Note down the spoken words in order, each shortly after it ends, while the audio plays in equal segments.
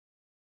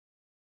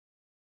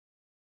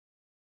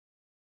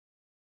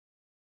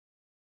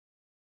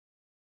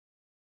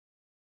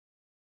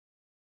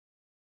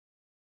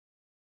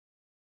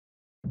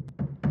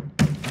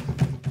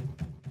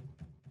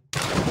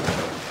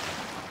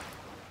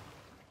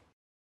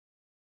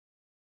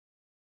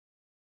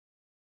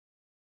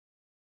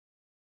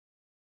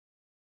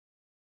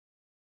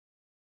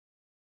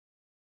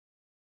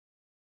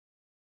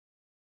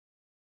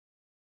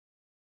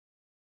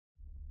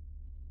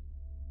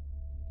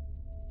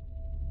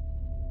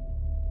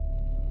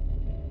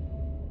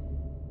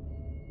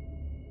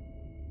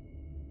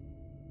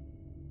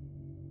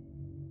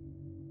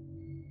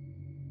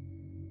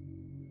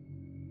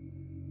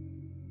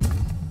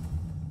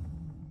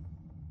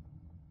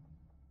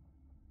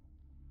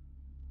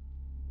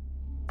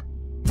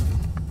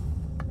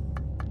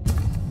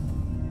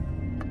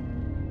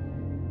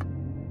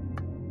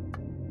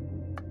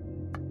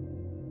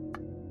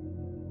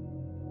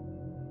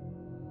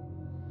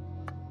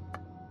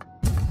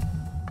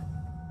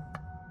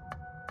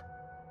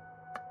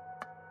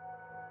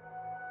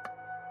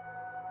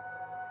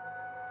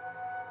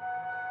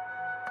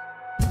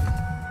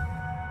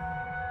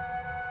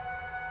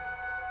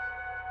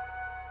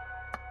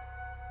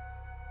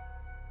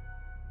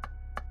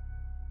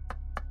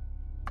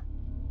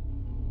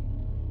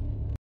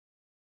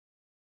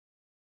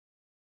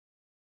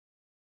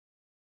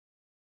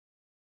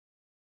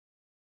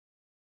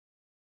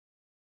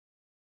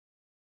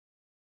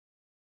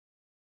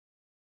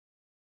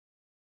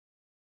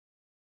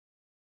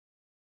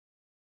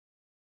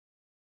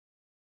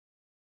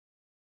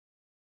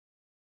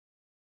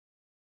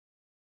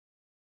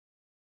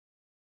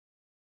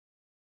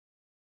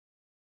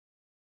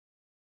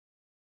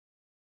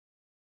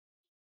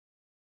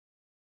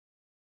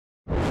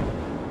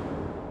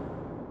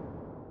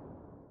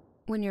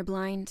When you're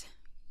blind,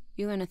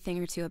 you learn a thing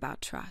or two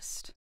about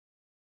trust.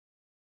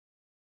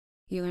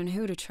 You learn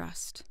who to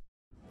trust.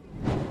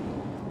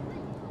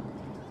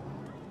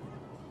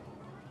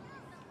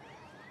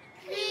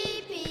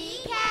 Creepy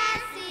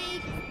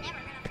Cassie.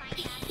 Never gonna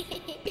find out.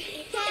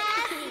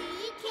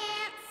 Cassie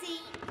can't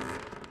see.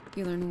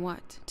 You learn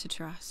what to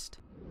trust.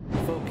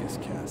 Focus,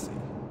 Cassie.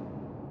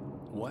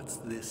 What's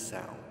this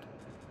sound?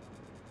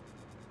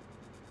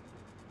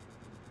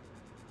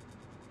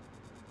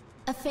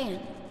 A fan.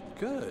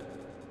 Good.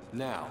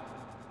 Now,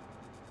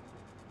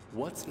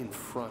 what's in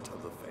front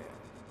of the fan?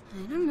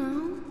 I don't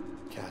know.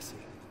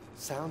 Cassie,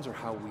 sounds are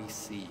how we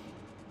see.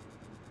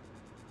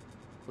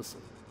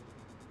 Listen.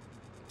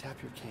 Tap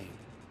your cane.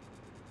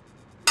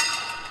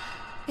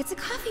 It's a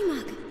coffee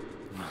mug.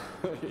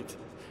 Right.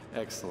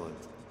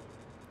 Excellent.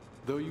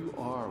 Though you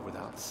are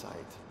without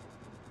sight,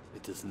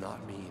 it does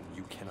not mean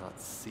you cannot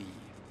see.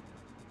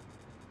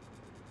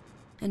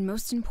 And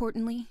most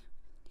importantly,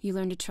 you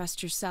learn to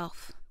trust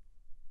yourself.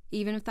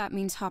 Even if that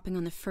means hopping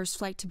on the first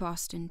flight to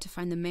Boston to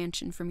find the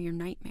mansion from your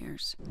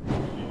nightmares.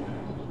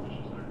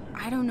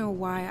 I don't know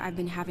why I've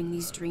been having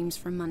these dreams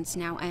for months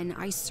now, and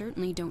I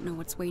certainly don't know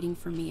what's waiting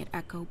for me at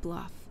Echo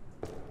Bluff.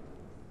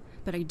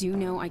 But I do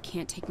know I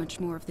can't take much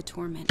more of the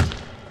torment.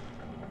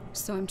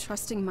 So I'm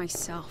trusting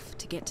myself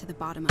to get to the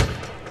bottom of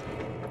it.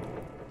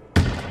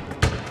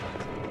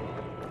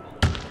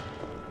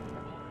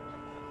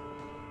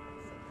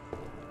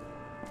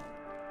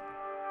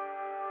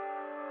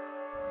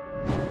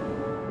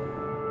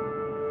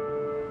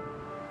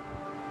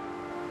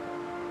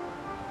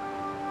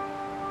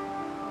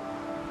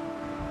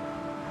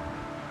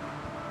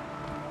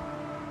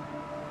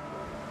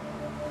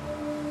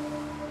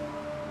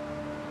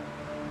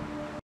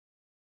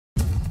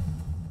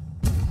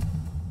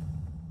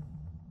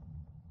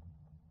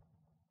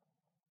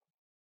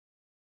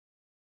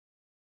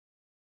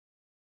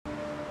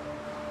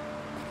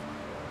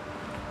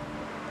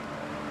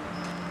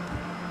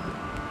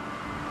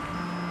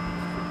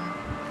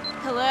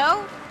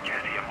 Hello?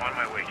 Cassie, I'm on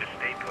my way. Just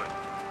stay put.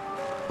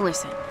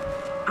 Listen,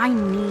 I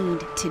need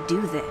to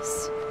do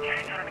this. Yeah,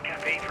 hang out in a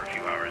cafe for a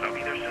few hours. I'll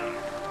be there soon.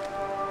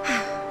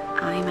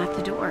 I'm at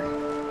the door.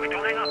 Wait,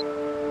 don't hang up.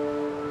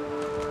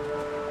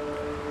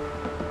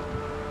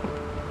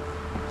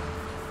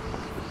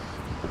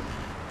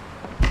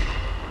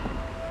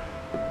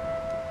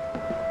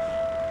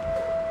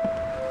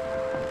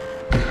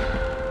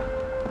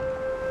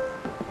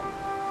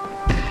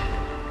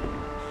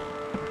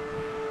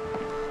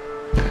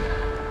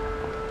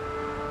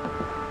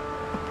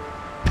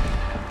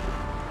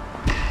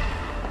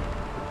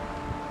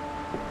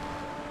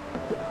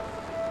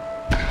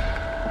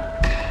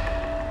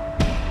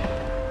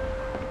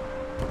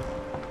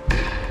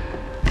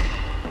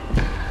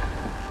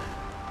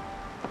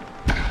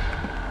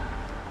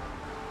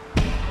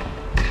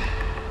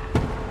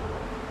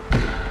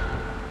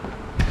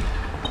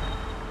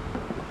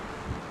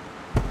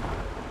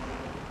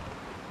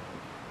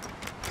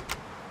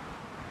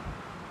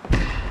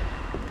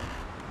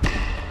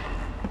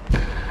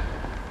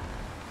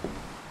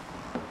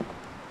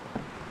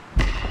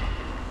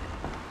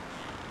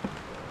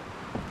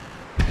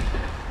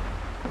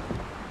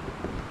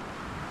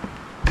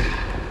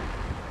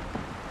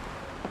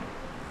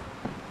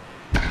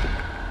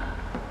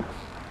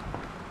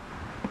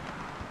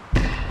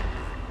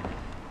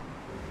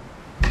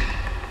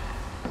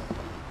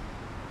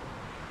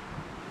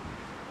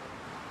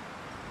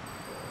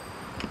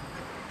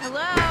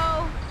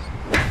 Hello?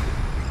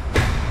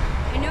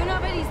 I know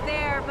nobody's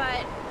there,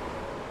 but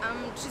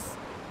I'm just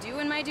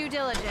doing my due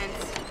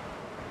diligence.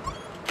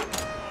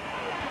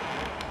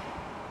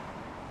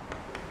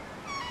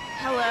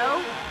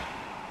 Hello?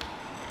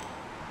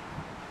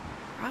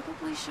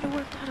 Probably should have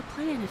worked out a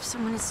plan if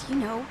someone is, you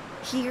know,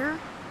 here.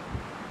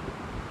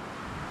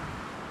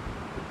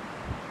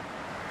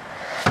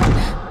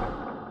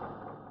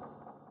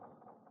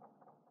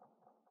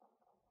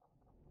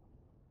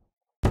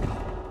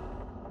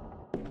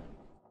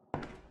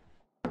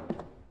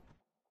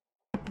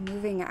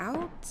 Moving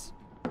out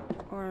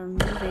or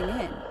moving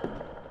in?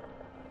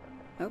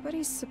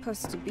 Nobody's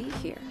supposed to be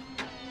here.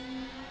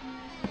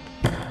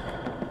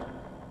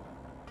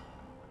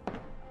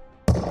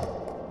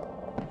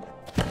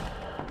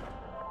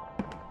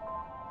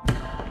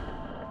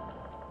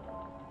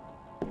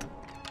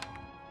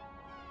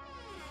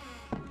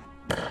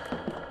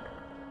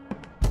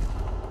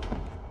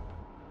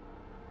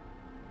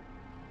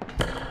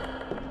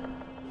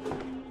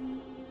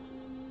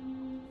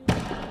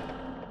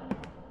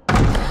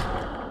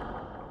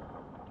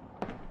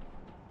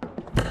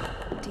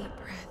 Deep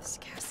breaths,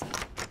 Cassie.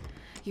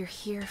 You're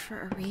here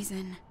for a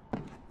reason.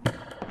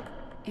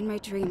 In my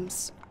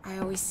dreams, I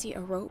always see a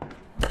rope,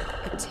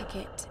 a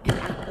ticket, an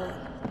apple,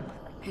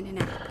 and an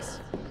axe.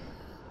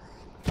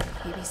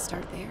 Maybe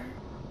start there?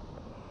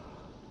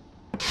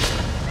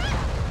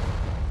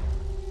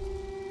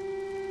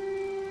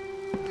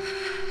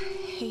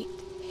 Hate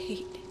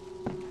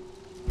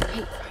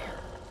fire.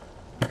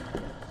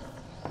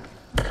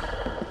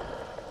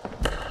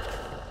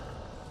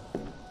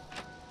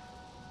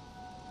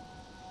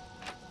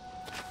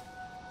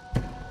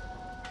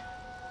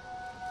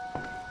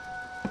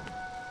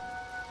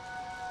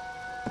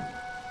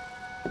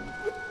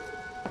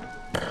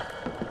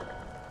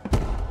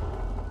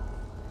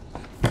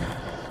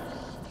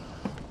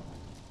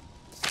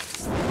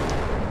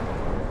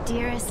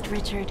 Dearest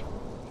Richard,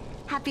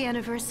 happy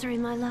anniversary,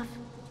 my love.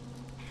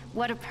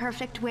 What a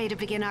perfect way to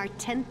begin our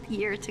 10th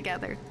year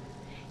together.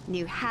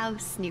 New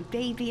house, new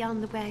baby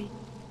on the way.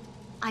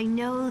 I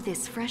know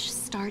this fresh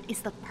start is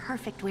the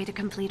perfect way to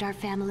complete our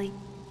family.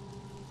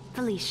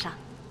 Felicia.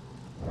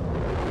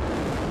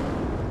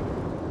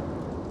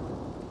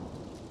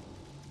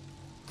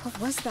 What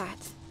was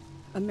that?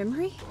 A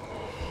memory?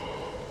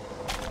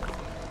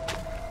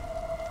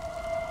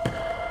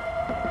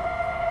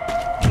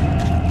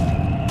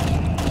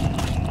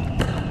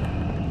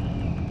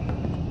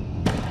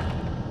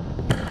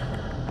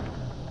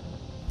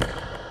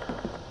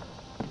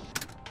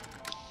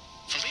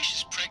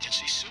 Felicia's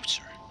pregnancy suits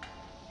her.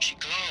 She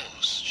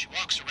glows. She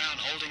walks around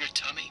holding her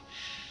tummy.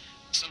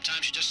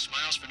 Sometimes she just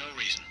smiles for no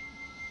reason.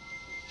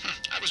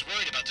 I was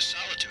worried about the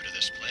solitude of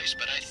this place,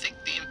 but I think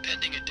the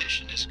impending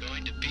addition is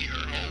going to be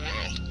her whole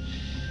world.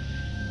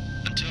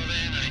 Until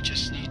then, I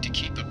just need to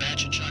keep a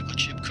batch of chocolate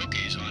chip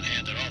cookies on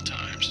hand at all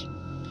times.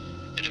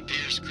 It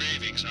appears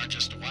cravings aren't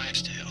just a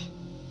wives' tale.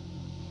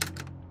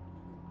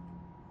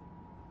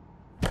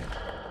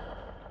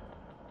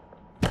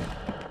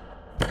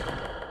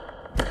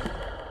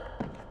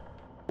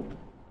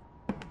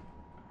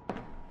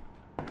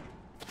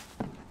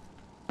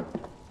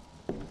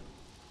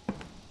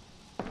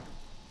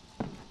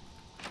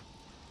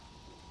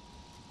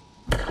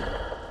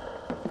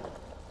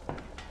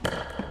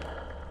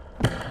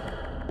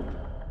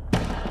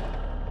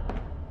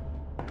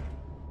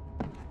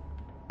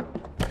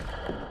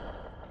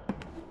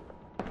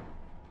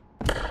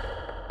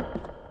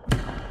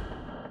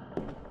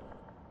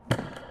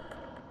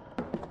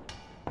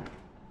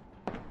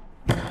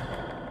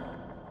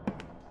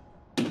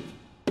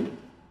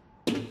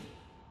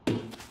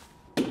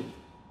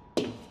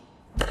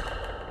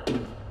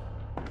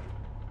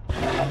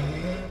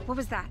 What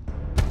was that?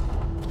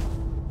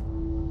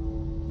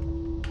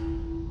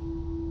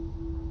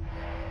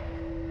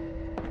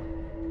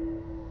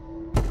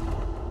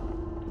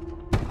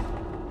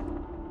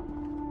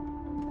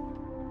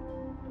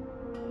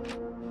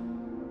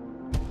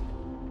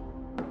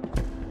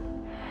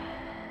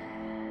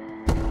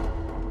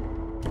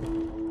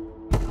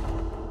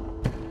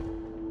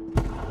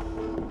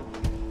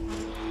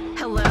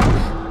 Hello?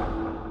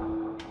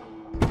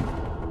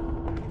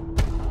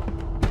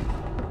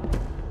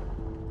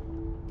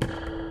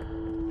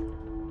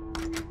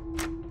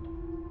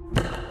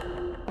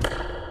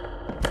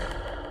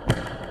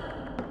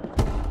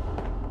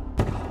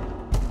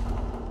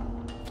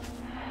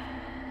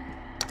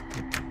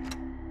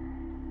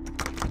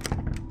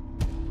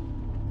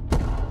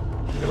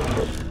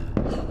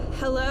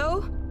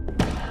 Hello?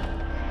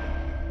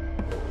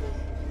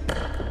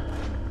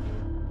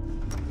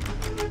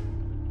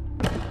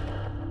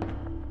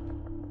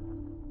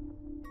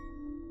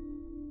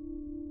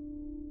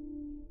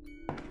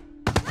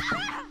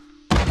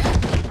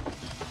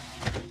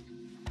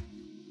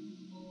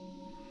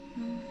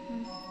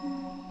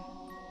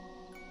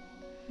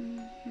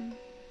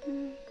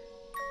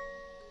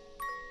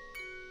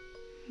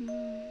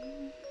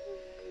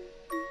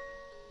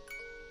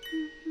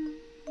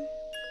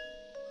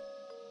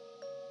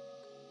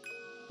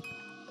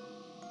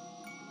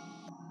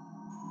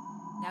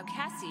 Now,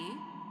 Cassie,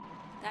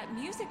 that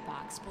music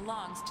box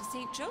belongs to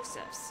St.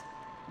 Joseph's,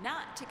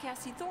 not to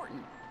Cassie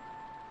Thornton.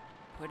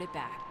 Put it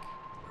back.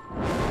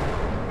 But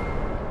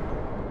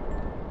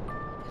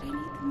I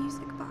need the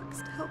music box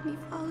to help me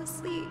fall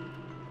asleep.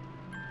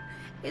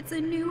 It's a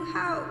new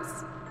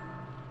house.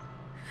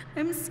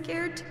 I'm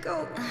scared to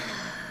go.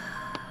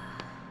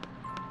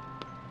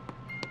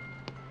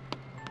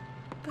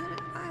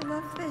 But I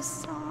love this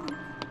song.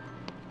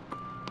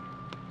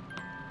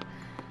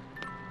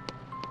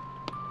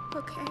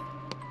 Okay.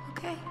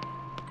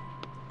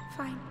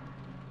 Fine.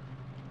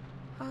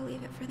 I'll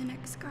leave it for the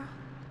next girl.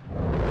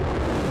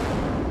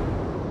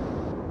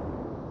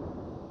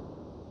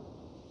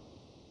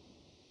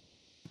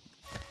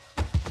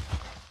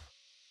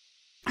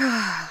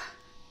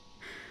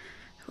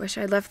 Wish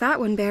I'd left that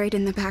one buried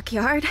in the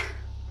backyard.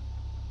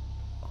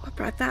 What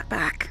brought that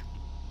back?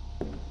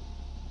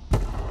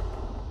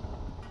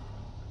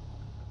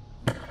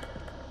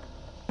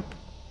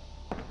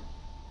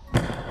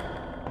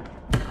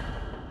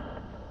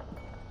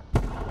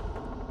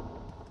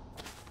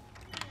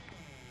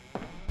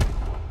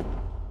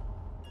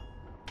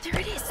 There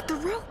it is, the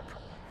rope!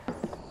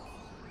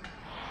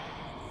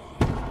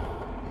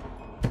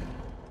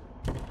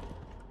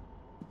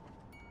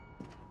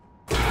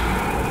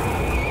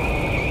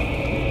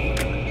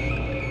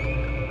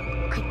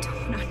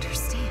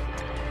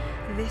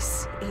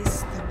 This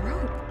is the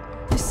rope.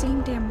 The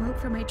same damn rope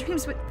from my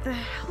dreams. What the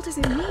hell does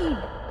it mean?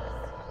 Damn.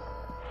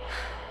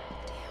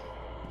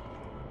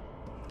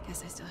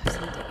 Guess I still have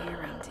some digging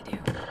around to do.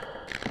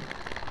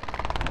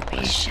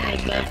 Wish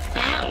I'd left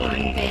that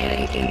one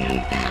buried in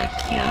the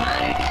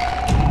backyard.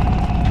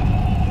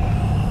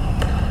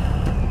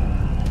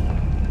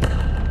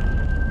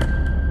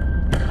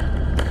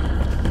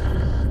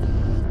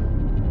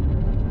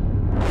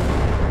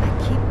 I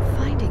keep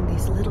finding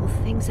these little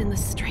things in the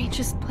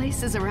strangest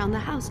places around the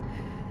house.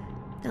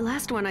 The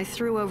last one I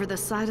threw over the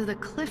side of the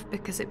cliff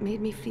because it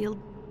made me feel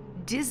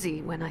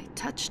dizzy when I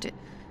touched it.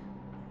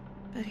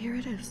 But here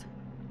it is.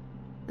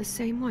 The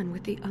same one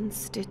with the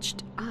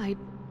unstitched eye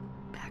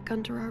back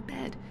under our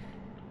bed.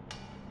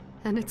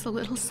 And it's a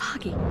little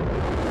soggy.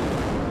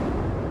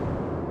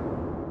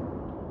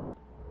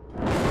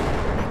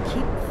 I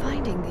keep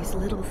finding these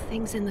little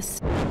things in the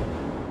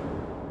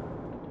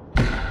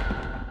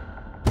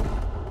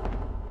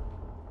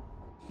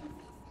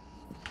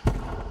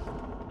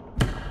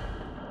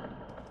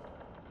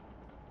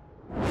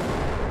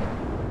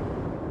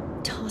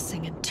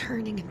tossing and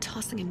turning and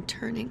tossing and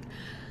turning.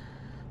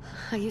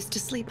 I used to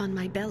sleep on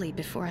my belly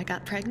before I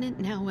got pregnant.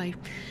 Now I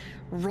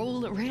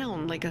roll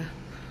around like a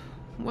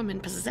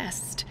woman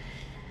possessed.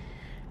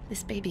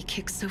 This baby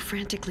kicks so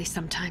frantically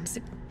sometimes.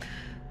 It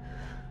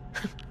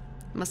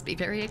must be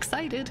very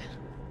excited.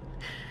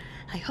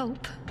 I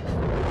hope.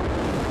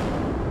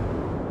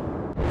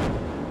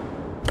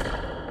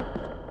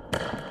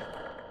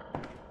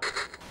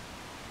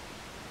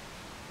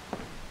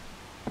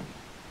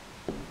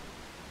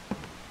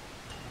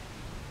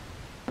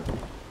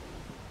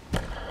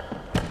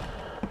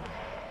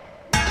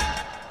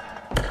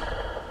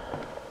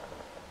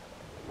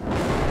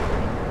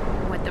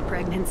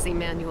 Pregnancy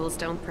manuals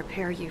don't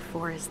prepare you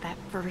for is that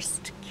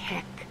first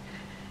kick.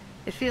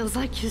 It feels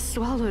like you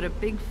swallowed a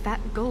big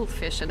fat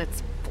goldfish and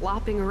it's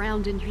flopping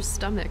around in your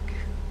stomach.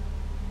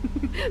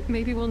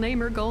 Maybe we'll name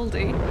her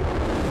Goldie.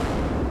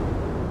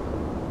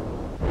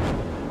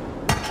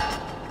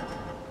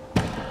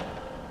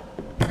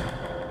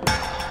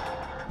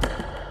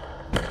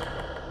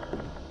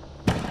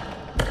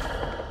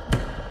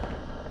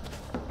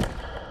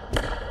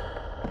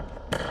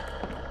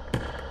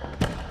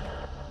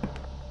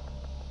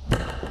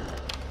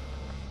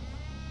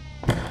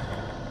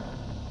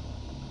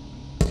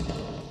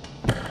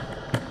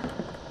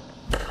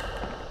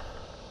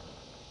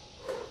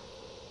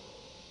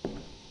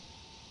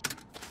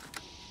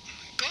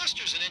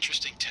 Gloucester's an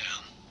interesting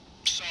town.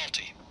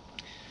 Salty.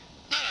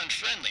 Not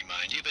unfriendly,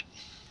 mind you, but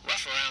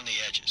rough around the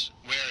edges,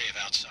 wary of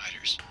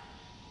outsiders.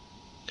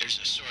 There's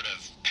a sort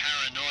of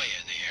paranoia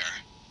in the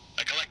air,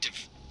 a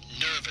collective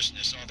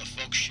nervousness all the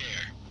folks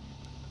share.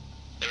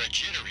 They're a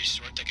jittery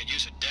sort that could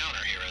use a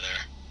downer here or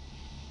there.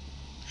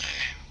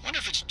 I wonder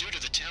if it's due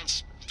to the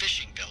town's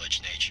fishing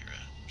village nature,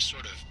 a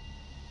sort of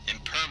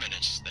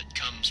impermanence that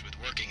comes with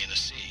working in the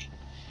sea.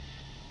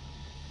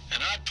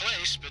 An odd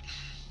place, but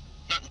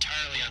not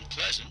entirely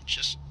unpleasant,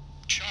 just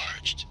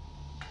charged.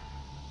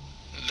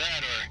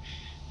 That or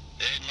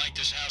they didn't like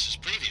this house's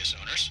previous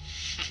owners.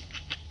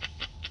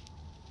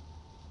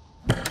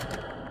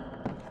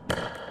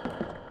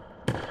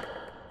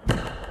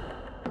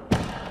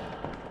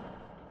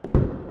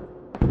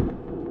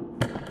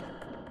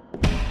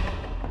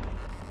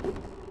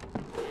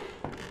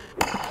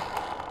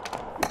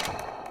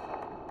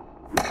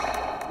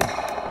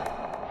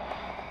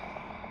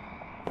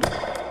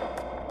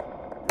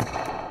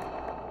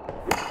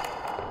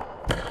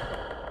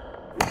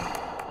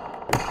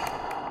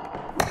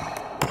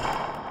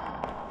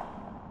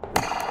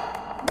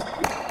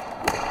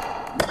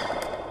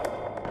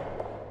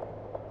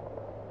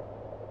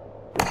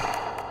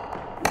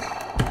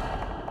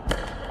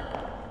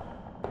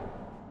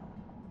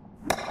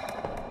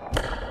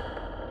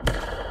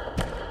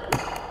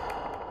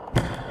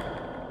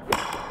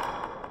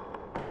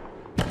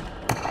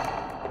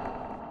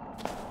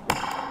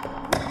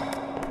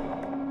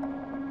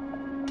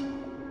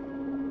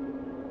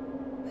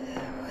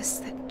 Was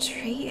that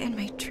tree in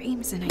my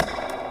dreams and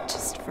I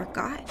just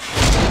forgot?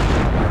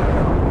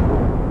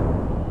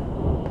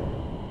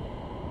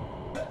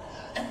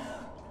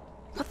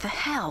 What the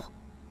hell?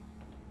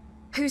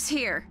 Who's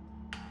here?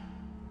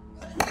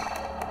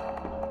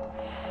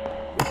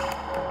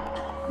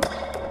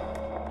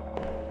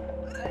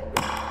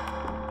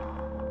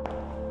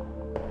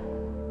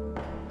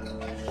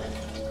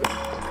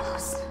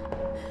 Ghosts.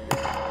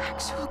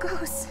 Actual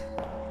ghosts.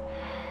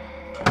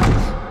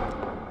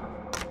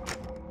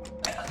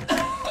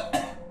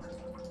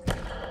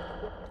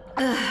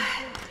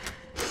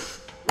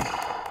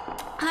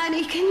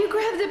 Honey, can you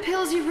grab the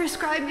pills you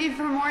prescribed me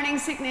for morning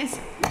sickness?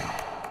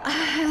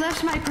 I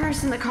left my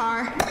purse in the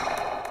car.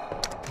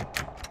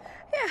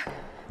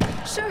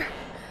 Yeah, sure.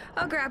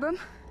 I'll grab them.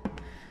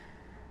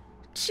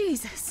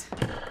 Jesus.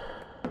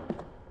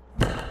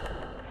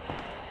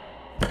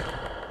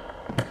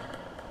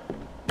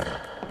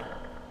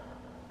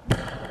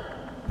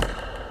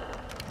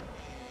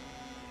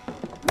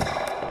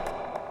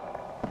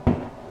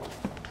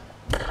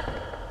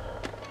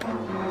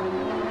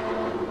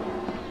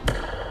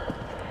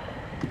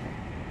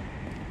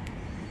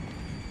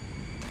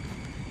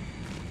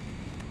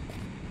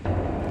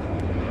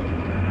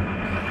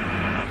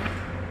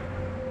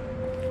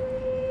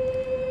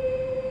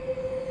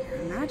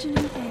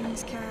 Imagining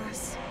things,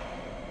 Cass.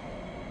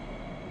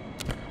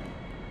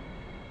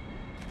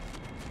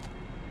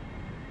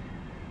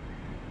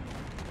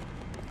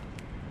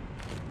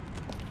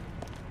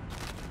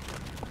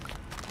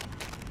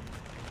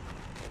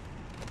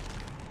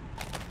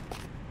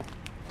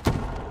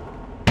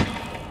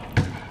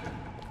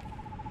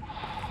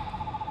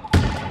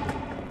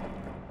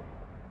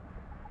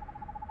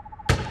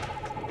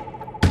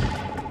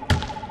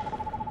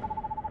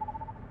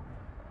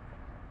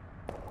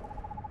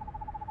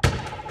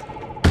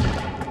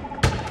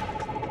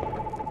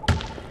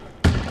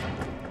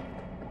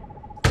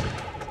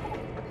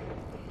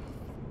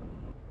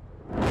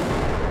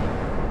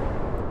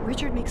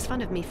 Richard makes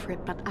fun of me for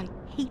it, but I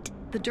hate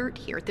the dirt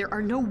here. There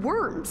are no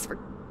worms, for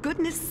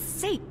goodness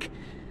sake.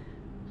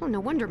 Oh, no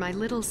wonder my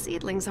little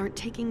seedlings aren't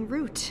taking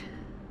root.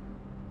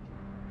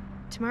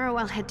 Tomorrow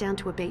I'll head down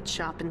to a bait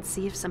shop and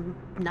see if some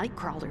night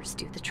crawlers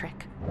do the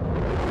trick.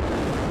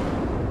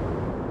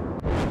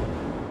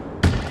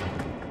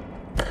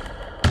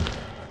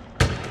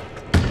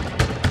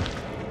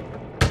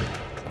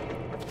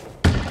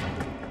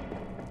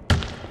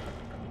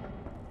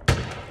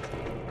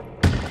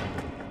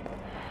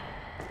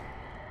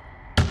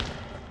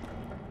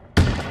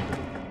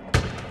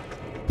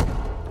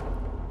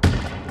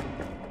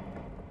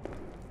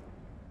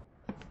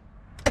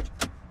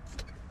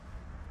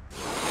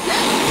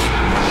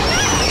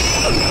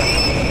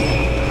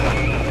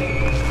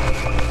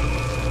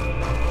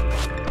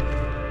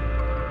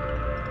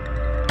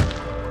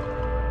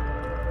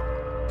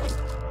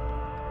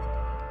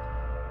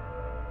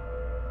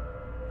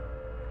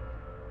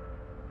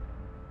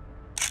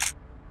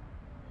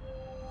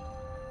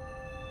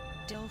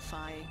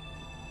 Delphi.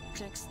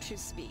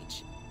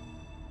 Text-to-speech.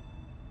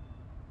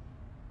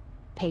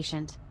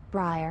 Patient,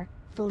 Briar,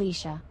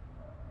 Felicia.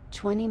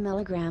 20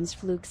 milligrams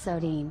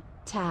fluoxetine,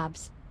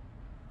 tabs.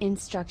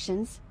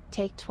 Instructions,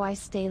 take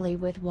twice daily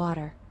with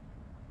water.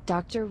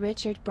 Dr.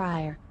 Richard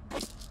Briar.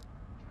 What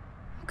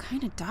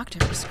kind of doctor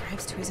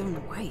prescribes to his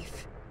own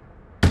wife?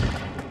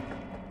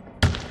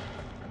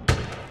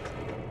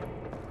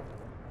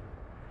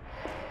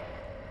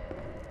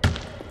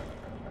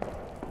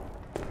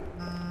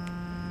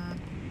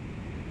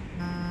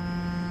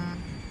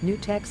 New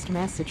text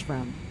message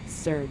from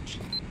Serge.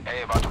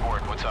 Hey, about to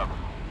board. What's up?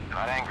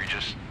 Not angry,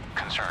 just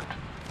concerned.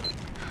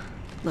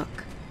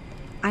 Look,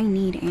 I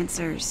need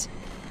answers.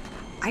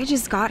 I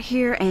just got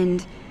here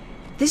and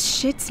this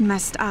shit's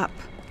messed up.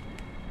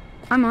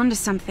 I'm onto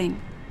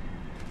something.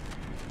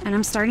 And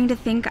I'm starting to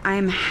think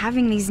I'm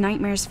having these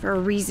nightmares for a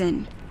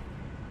reason.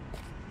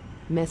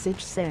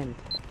 Message sent.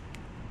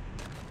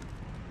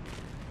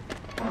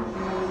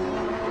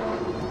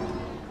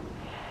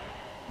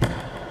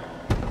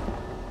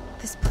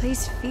 This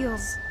place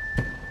feels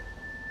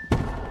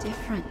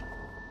different.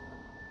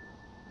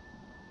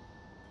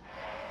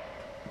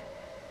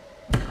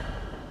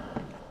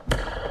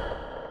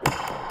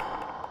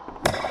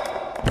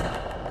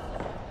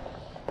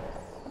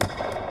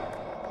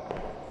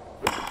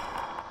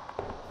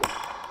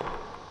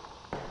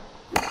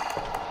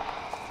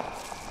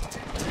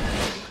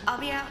 I'll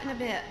be out in a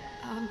bit.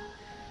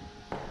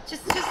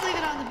 Just leave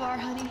it on the bar,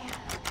 honey.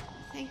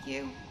 Thank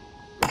you.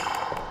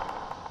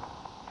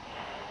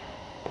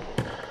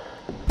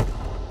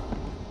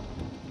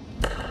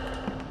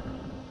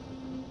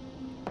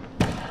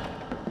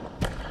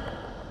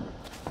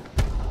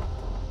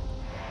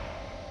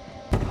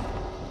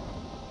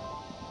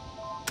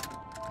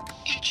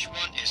 Each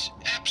one is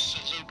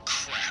absolute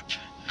crap.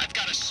 I've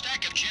got a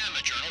stack of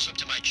JAMA journals up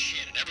to my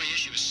chin, and every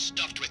issue is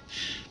stuffed with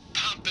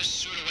pompous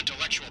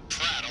pseudo-intellectual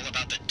prattle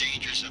about the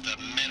dangers of the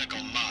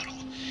medical model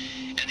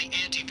and the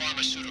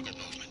anti-pharmaceutical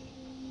movement.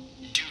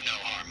 Do no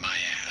harm, my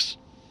ass.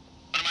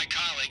 One of my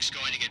colleagues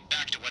going to get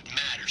back to what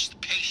matters, the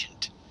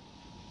patient.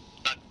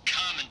 A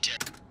commentary.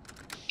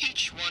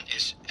 Each one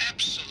is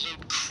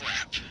absolute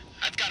crap.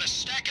 I've got a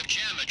stack of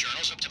JAMA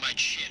journals up to my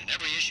chin, and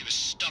every issue is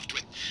stuffed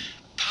with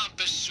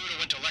pompous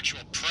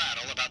pseudo-intellectual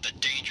prattle about the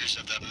dangers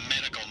of the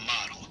medical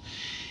model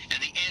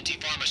and the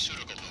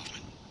anti-pharmaceutical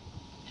movement.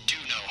 Do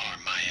no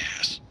harm, my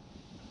ass.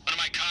 One of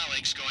my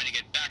colleagues going to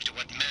get back to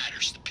what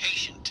matters, the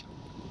patient.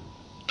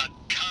 A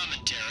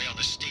commentary on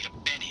the state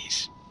of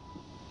Benny's.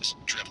 This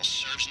drivel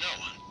serves no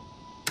one.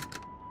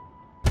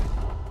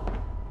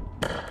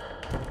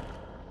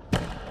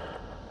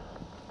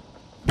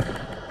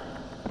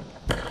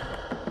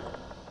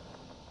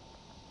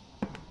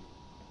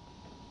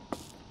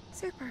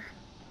 Super.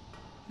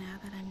 Now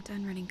that I'm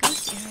done running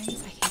ghost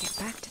errands, I can get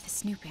back to the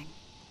snooping.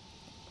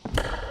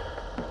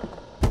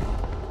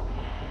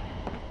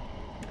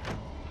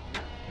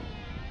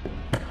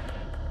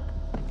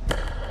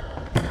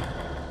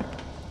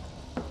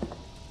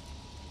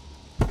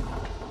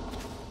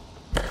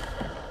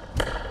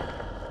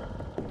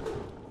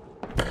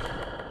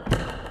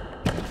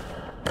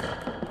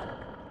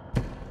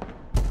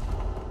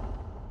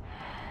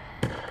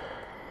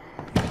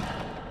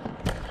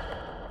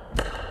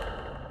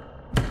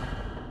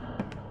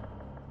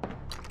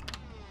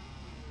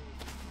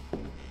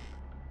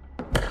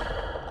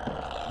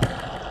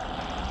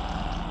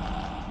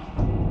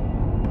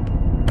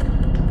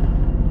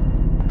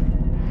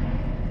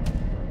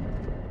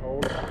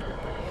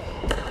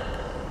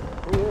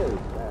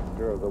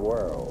 Of the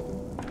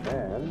world,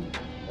 man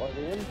or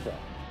the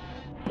insect,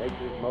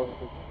 nature's most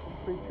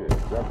creatures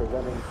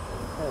representing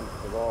the sense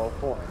of all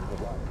forms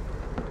of life.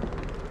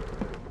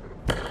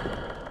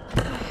 What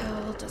the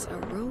hell does a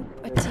rope,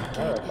 a ticket,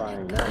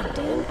 and a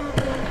goddamn apple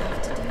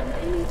have to do with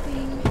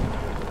anything?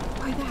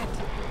 Why that?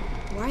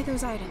 Why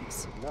those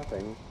items?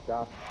 Nothing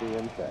stops the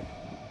insects.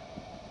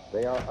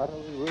 They are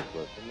utterly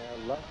ruthless in their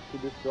lust to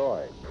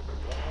destroy,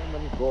 roam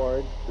and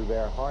gorge to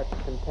their heart's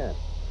content.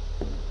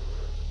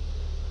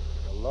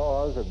 The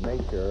laws of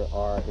nature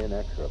are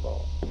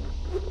inexorable.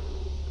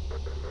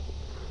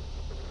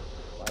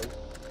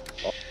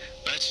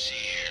 Let's see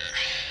here.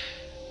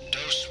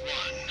 Dose 1,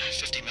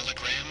 50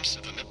 milligrams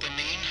of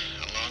imipramine,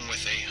 along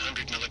with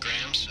 100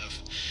 milligrams of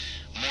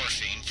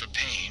morphine for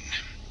pain.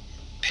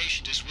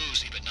 Patient is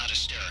woozy but not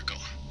hysterical.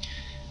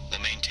 We'll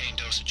maintain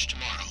dosage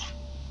tomorrow.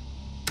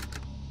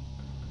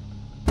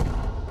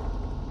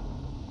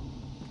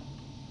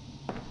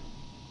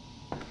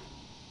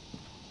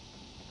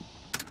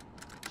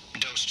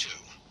 Dose 2.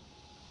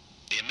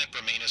 The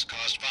imipramine has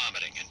caused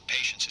vomiting and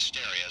patient's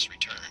hysteria has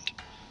returned.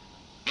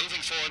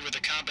 Moving forward with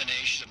a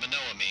combination of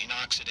monoamine,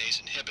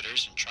 oxidase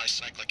inhibitors, and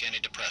tricyclic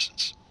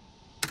antidepressants.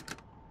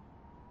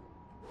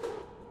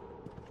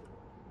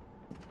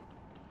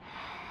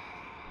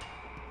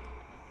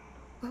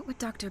 What would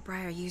Dr.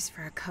 Breyer use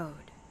for a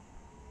code?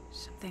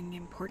 Something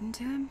important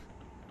to him?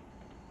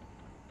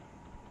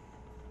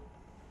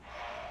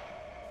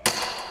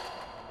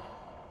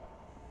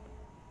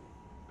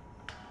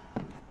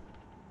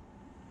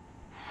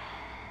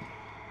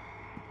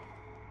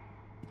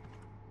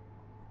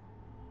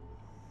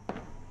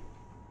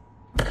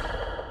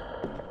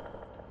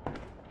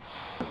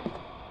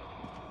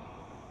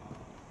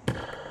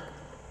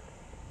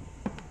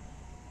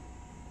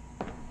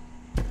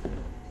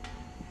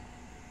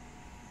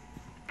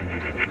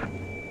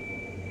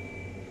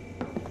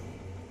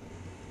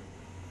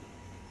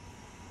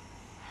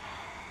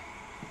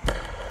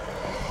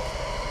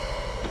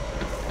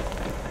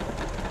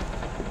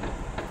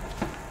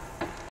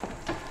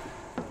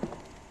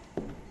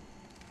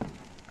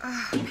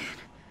 Oh, man.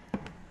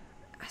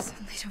 I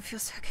suddenly don't feel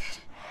so good.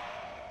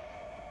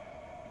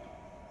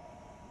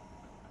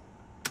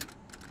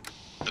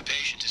 The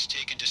patient is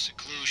taken to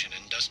seclusion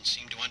and doesn't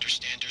seem to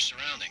understand her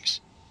surroundings.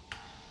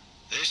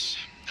 This,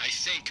 I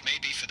think, may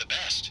be for the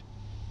best.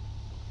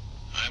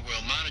 I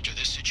will monitor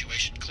this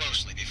situation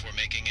closely before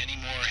making any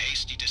more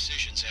hasty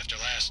decisions after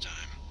last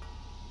time.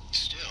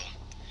 Still,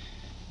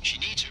 she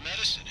needs her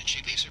medicine and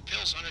she leaves her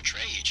pills on her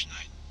tray each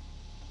night.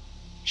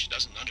 She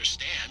doesn't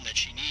understand that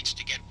she needs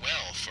to get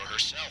well for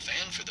herself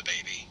and for the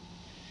baby.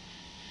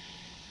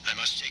 I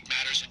must take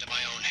matters into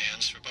my own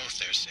hands for both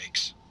their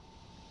sakes.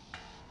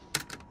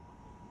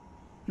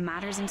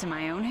 Matters into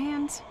my own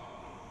hands?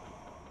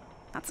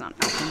 That's not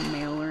alpha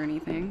male or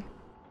anything.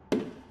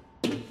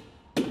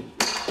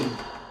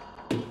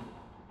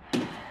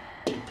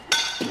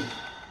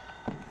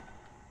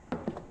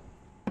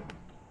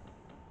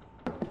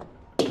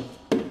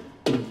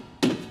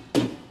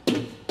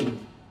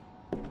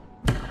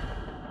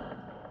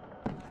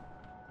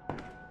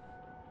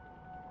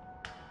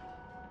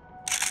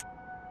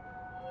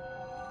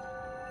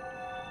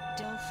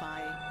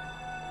 Delphi.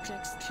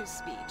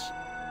 Text-to-speech.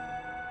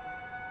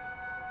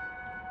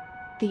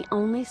 The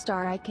only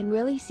star I can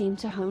really seem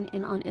to hone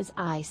in on is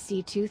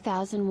IC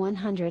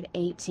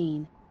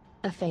 2118.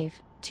 A fave,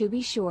 to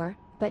be sure,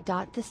 but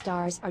the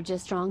stars are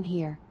just wrong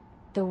here.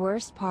 The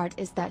worst part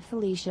is that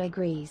Felicia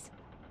agrees.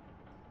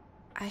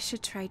 I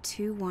should try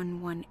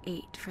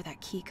 2118 for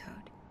that key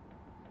code.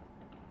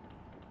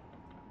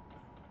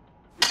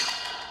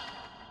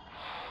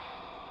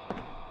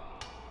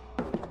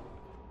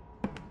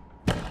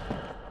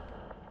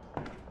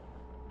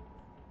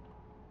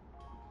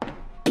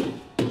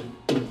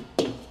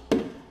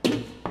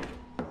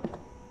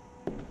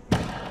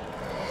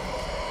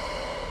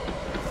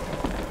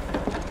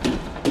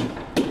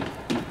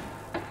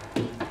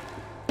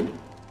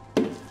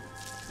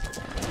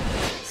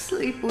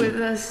 Sleep with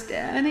us,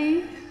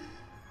 Danny.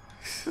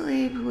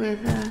 Sleep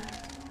with us.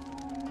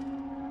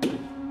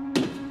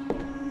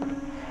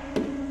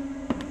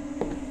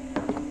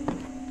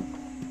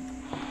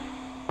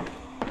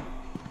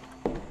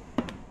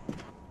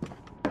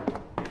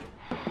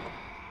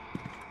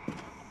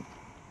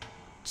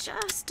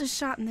 Just a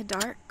shot in the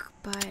dark,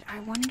 but I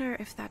wonder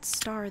if that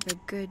star the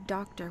good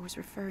doctor was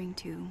referring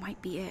to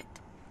might be it.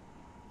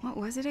 What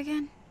was it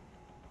again?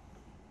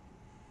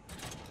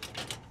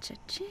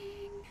 Cha-ching.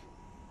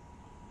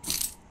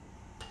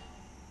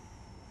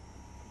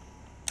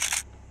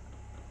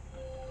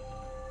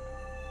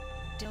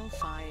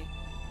 Delphi.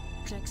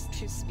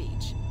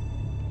 Text-to-speech.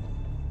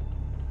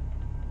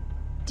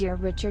 Dear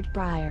Richard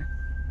Breyer,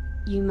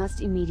 you must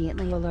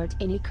immediately alert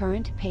any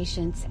current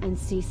patients and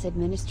cease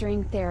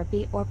administering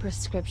therapy or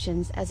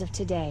prescriptions as of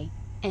today.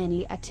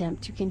 Any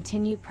attempt to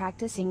continue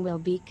practicing will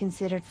be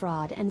considered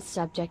fraud and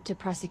subject to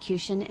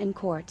prosecution in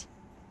court.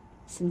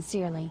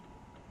 Sincerely,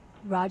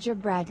 Roger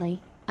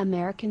Bradley,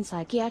 American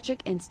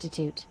Psychiatric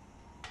Institute.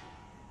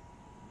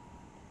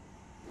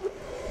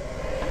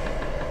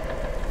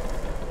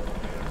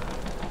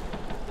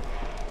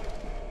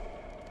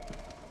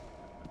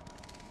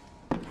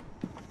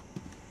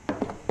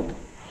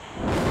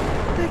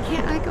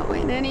 Can't I go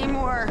in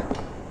anymore?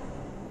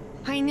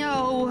 I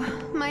know,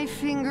 my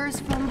fingers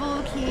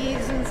fumble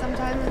keys and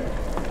sometimes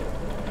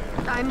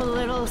I'm a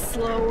little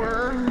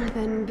slower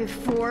than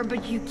before,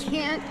 but you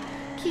can't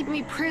keep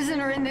me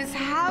prisoner in this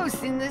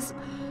house, in this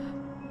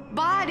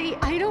body.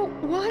 I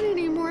don't want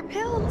any more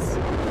pills.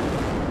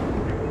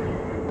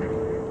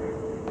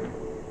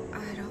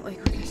 I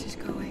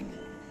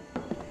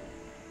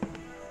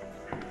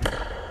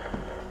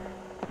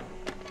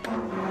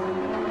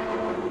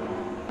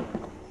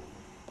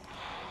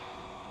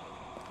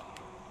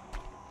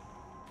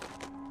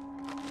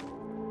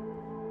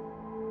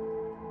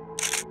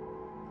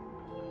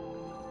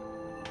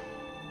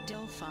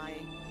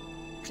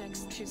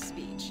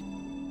Text-to-speech.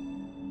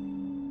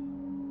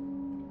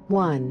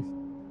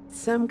 1.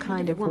 Some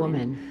kind of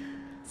woman.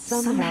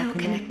 Somehow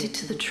connected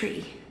to the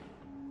tree.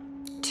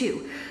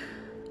 2.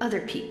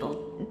 Other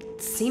people,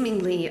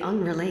 seemingly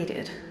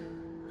unrelated.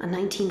 A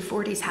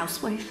 1940s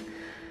housewife.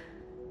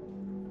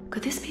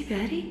 Could this be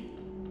Betty?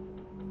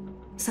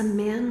 Some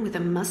man with a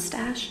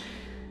mustache?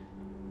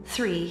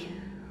 3.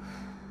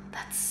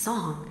 That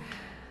song.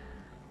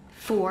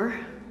 4.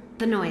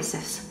 The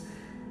noises.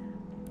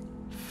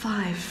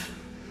 5.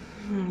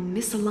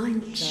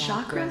 Misaligned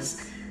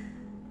chakras?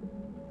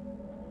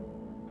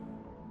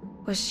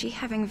 Was she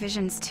having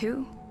visions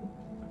too?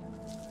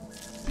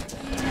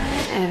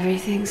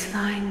 Everything's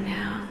fine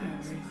now.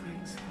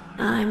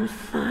 I'm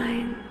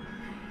fine.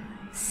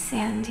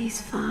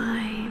 Sandy's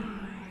fine.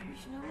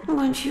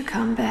 Won't you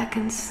come back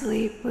and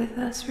sleep with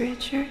us,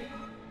 Richard?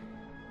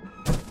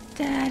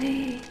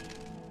 Daddy.